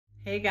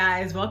Hey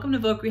guys, welcome to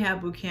Voc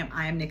Rehab Bootcamp.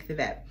 I am Nick the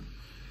Vet.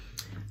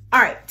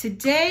 All right,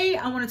 today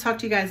I want to talk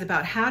to you guys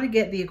about how to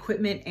get the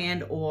equipment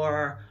and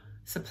or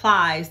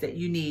supplies that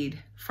you need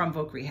from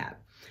Voc Rehab.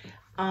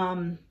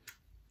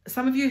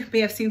 Some of you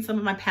may have seen some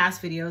of my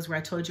past videos where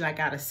I told you I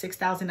got a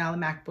 $6,000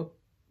 MacBook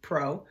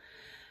Pro,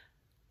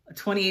 a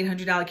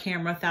 $2,800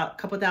 camera, a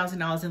couple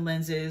 $1,000 in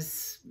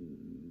lenses,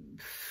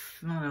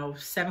 I don't know,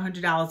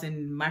 $700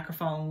 in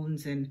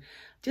microphones, and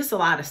just a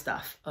lot of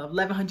stuff. A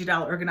 $1,100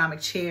 ergonomic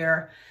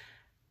chair.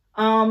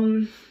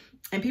 And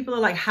people are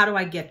like, how do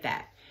I get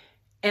that?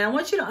 And I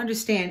want you to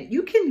understand,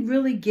 you can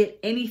really get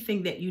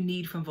anything that you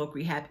need from Voc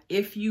Rehab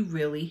if you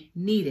really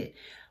need it.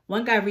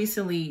 One guy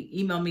recently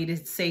emailed me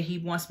to say he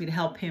wants me to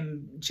help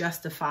him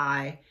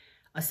justify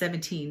a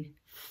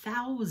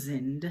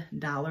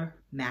 $17,000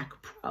 Mac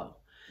Pro.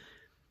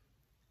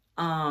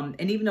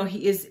 And even though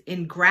he is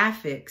in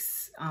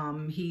graphics,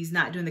 he's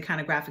not doing the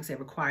kind of graphics that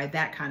require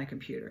that kind of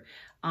computer.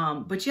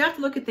 But you have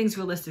to look at things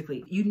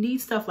realistically. You need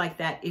stuff like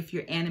that if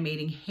you're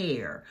animating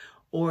hair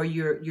or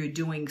you're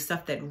doing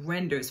stuff that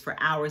renders for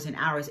hours and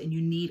hours, and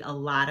you need a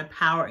lot of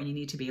power and you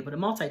need to be able to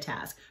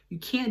multitask. You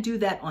can't do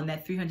that on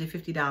that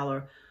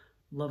 $350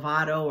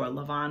 Lovato or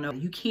Lavano.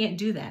 You can't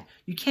do that.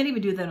 You can't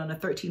even do that on a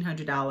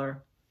 $1,300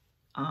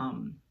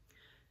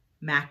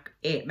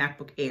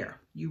 MacBook Air.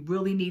 You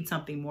really need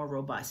something more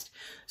robust.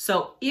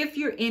 So if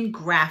you're in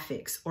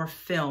graphics or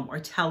film or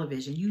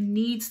television, you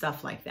need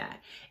stuff like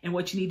that. And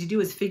what you need to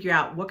do is figure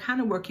out what kind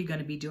of work you're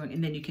going to be doing,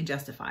 and then you can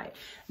justify it.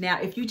 Now,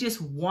 if you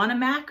just want a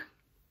Mac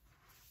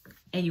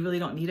and you really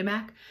don't need a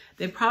Mac,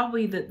 then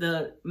probably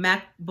the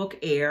MacBook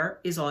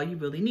Air is all you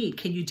really need.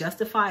 Can you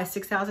justify a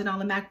 $6,000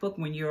 MacBook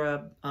when you're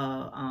a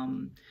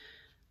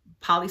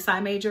poli-sci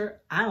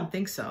major? I don't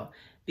think so.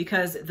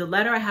 Because the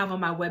letter I have on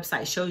my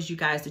website shows you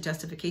guys the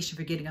justification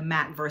for getting a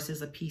Mac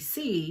versus a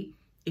PC.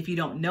 If you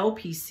don't know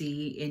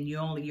PC and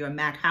you're a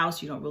Mac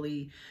house, you don't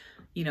really,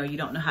 you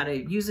don't know how to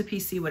use a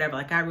PC, whatever.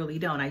 Like I really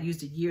don't. I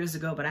used it years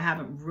ago, but I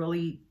haven't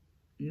really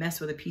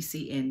messed with a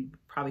PC in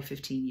probably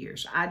 15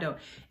 years.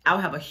 I'll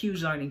have a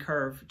huge learning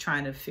curve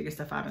trying to figure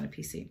stuff out on a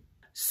PC.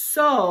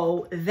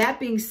 So that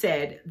being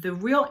said, the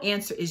real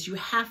answer is you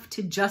have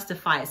to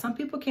justify it. Some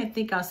people can't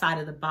think outside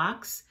of the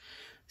box,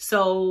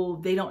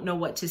 so they don't know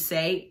what to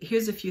say.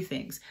 Here's a few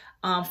things.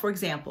 For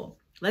example,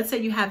 let's say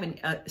you have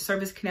a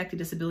service-connected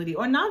disability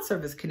or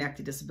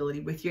non-service-connected disability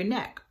with your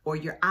neck or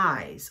your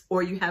eyes,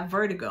 or you have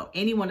vertigo,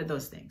 any one of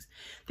those things.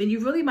 Then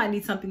you really might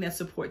need something that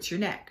supports your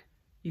neck.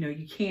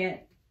 You can't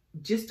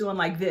just doing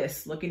like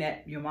this, looking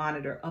at your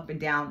monitor up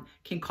and down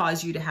can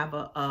cause you to have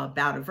a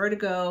bout of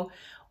vertigo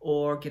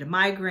or get a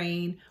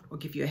migraine or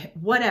give you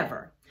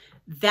whatever.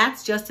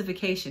 That's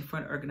justification for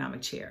an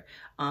ergonomic chair.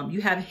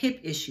 You have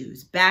hip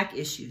issues, back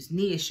issues,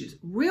 knee issues,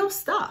 real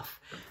stuff.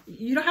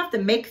 You don't have to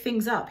make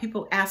things up.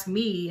 People ask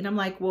me and I'm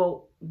like,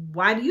 well,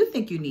 why do you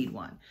think you need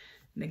one?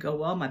 And they go,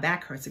 well, my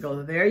back hurts. I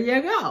go, there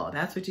you go.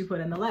 That's what you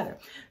put in the letter.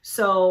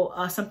 So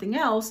something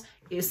else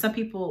is some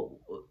people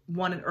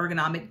want an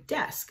ergonomic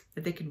desk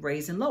that they can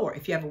raise and lower.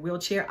 If you have a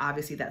wheelchair,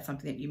 obviously that's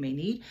something that you may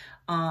need.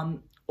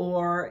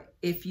 Or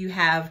if you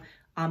have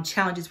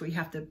challenges where you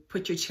have to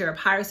put your chair up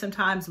higher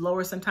sometimes,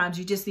 lower sometimes,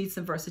 you just need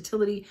some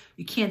versatility.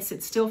 You can't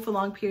sit still for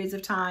long periods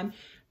of time.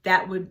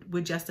 That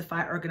would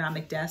justify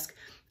ergonomic desk.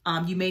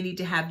 You may need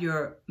to have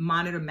your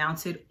monitor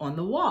mounted on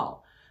the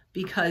wall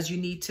because you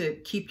need to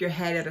keep your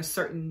head at a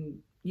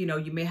certain,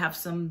 you may have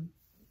some,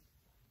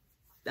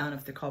 I don't know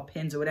if they're called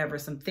pins or whatever,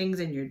 some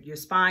things in your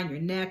spine, your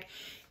neck,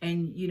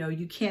 and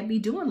you can't be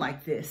doing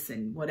like this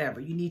and whatever.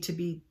 You need to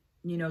be,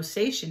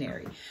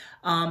 stationary.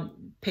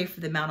 Pay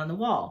for the mount on the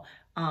wall.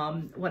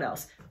 What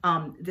else?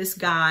 This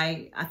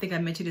guy, I think I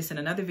mentioned this in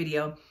another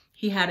video,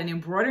 he had an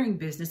embroidering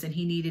business and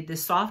he needed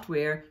this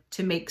software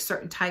to make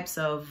certain types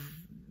of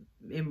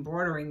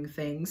embroidering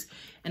things,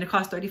 and it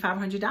cost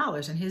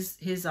 $3,500. And his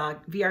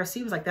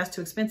VRC was like, that's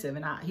too expensive.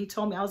 And he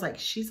told me, I was like,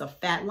 she's a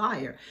fat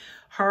liar.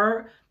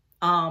 Her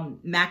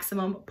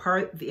maximum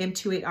per the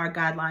M28R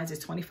guidelines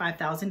is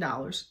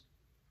 $25,000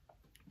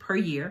 per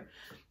year.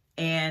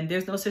 And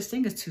there's no such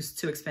thing as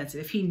too expensive.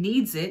 If he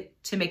needs it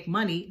to make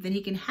money, then he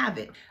can have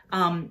it.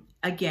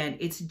 Again,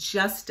 it's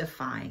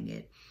justifying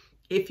it.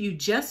 If you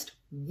just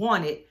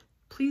want it,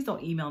 please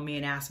don't email me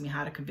and ask me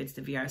how to convince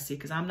the VRC,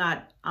 because I'm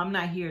not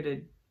here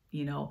to,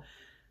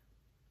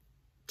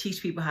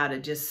 teach people how to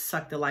just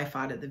suck the life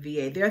out of the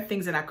VA. There are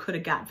things that I could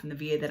have gotten from the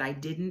VA that I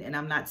didn't, and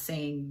I'm not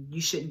saying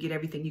you shouldn't get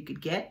everything you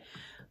could get,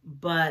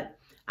 but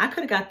I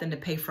could have got them to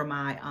pay for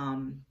my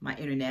my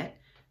internet.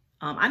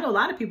 I know a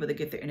lot of people that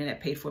get their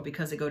internet paid for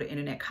because they go to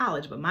internet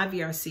college, but my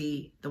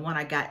VRC, the one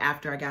I got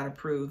after I got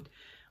approved,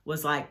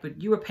 was like, but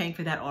you were paying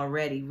for that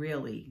already,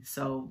 really?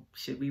 So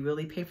should we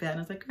really pay for that? And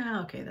I was like,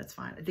 oh, okay, that's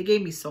fine. They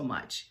gave me so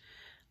much.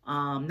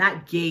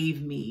 Not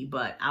gave me,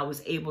 but I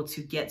was able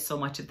to get so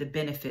much of the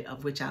benefit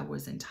of which I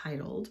was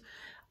entitled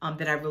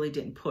that I really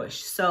didn't push.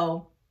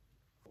 So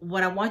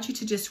what I want you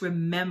to just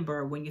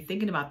remember when you're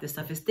thinking about this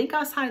stuff is think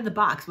outside of the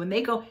box. When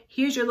they go,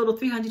 here's your little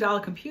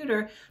 $300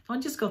 computer,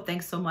 don't just go,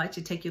 thanks so much,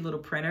 and take your little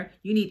printer.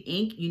 You need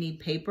ink, you need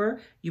paper,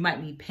 you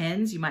might need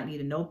pens, you might need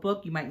a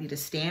notebook, you might need a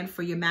stand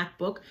for your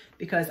MacBook,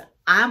 because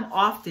I'm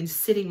often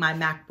sitting my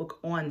MacBook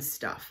on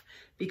stuff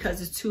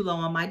because it's too low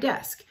on my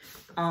desk.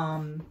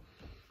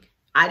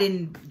 I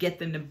didn't get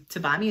them to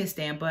buy me a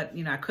stand, but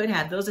I could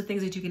have. Those are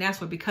things that you can ask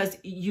for because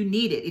you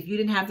need it. If you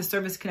didn't have the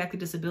service-connected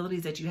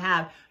disabilities that you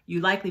have,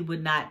 you likely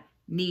would not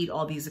need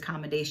all these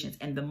accommodations,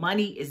 and the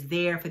money is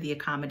there for the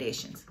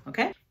accommodations,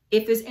 okay?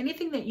 If there's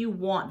anything that you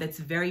want that's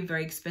very,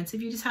 very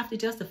expensive, you just have to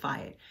justify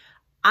it.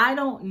 I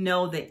don't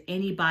know that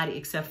anybody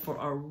except for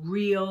a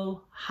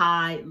real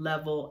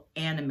high-level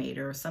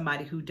animator or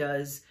somebody who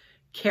does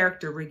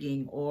character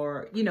rigging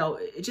or,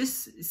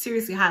 just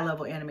seriously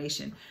high-level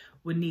animation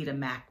would need a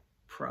Mac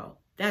Pro.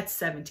 That's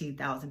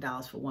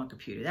 $17,000 for one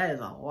computer. That is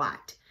a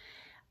lot.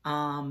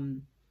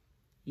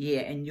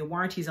 Yeah, and your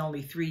warranty is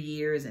only 3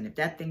 years. And if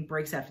that thing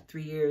breaks after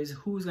 3 years,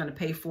 who's going to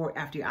pay for it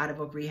after you're out of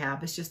Voc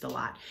Rehab? It's just a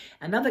lot.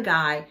 Another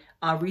guy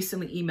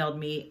recently emailed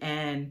me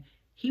and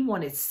he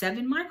wanted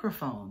 7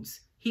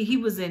 microphones. He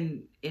was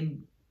in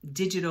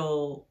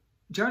digital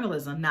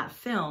journalism, not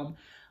film,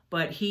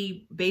 but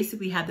he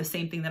basically had the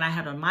same thing that I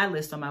had on my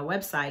list on my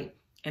website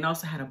and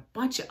also had a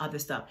bunch of other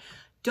stuff.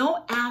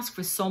 Don't ask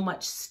for so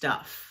much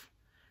stuff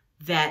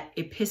that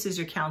it pisses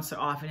your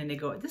counselor off and then they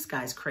go, this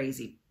guy's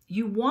crazy.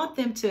 You want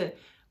them to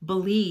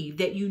believe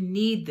that you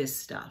need this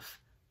stuff.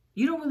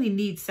 You don't really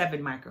need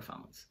 7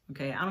 microphones,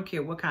 okay? I don't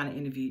care what kind of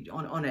interview.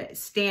 On a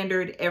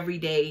standard,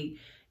 everyday,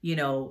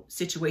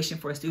 situation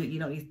for a student, you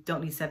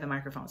don't need 7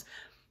 microphones.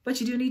 But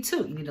you do need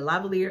 2. You need a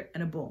lavalier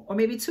and a boom. Or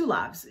maybe 2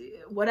 lavs,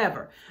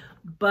 whatever.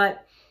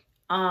 But,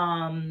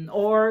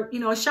 or,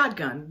 a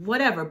shotgun,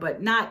 whatever,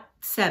 but not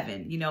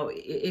 7.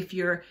 If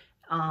you're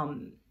I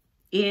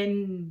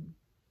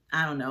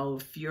don't know,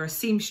 if you're a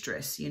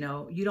seamstress, you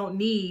don't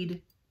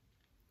need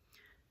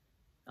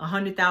a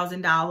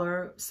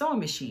 $100,000 sewing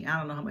machine. I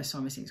don't know how much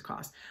sewing machines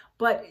cost,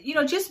 but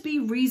just be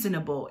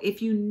reasonable.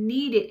 If you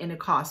need it and it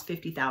costs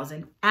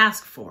 $50,000,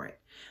 ask for it.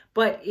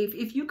 But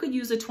if you could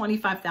use a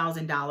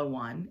 $25,000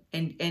 one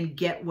and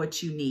get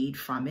what you need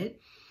from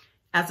it,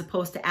 as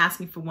opposed to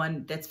asking for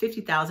one that's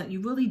 $50,000, you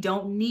really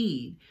don't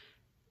need.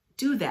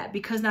 Do that,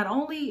 because not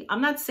only,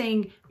 I'm not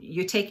saying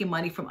you're taking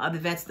money from other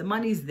vets, the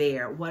money's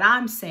there. What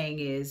I'm saying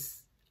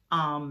is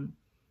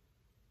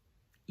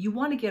you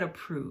want to get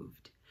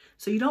approved.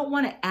 So you don't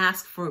want to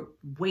ask for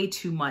way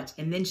too much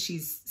and then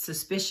she's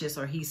suspicious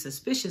or he's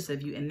suspicious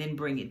of you and then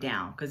bring it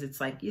down, because it's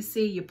like, you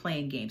see, you're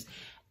playing games.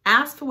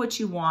 Ask for what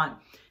you want.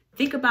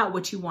 Think about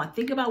what you want.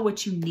 Think about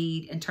what you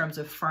need in terms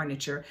of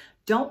furniture.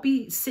 Don't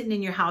be sitting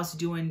in your house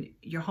doing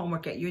your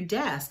homework at your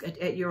desk,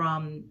 at your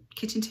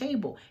kitchen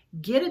table.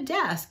 Get a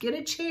desk, get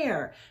a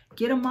chair,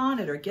 get a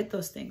monitor, get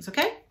those things,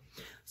 okay?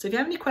 So if you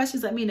have any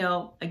questions, let me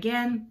know.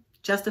 Again,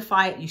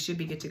 justify it. You should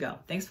be good to go.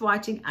 Thanks for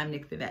watching. I'm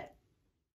Nick the Vet.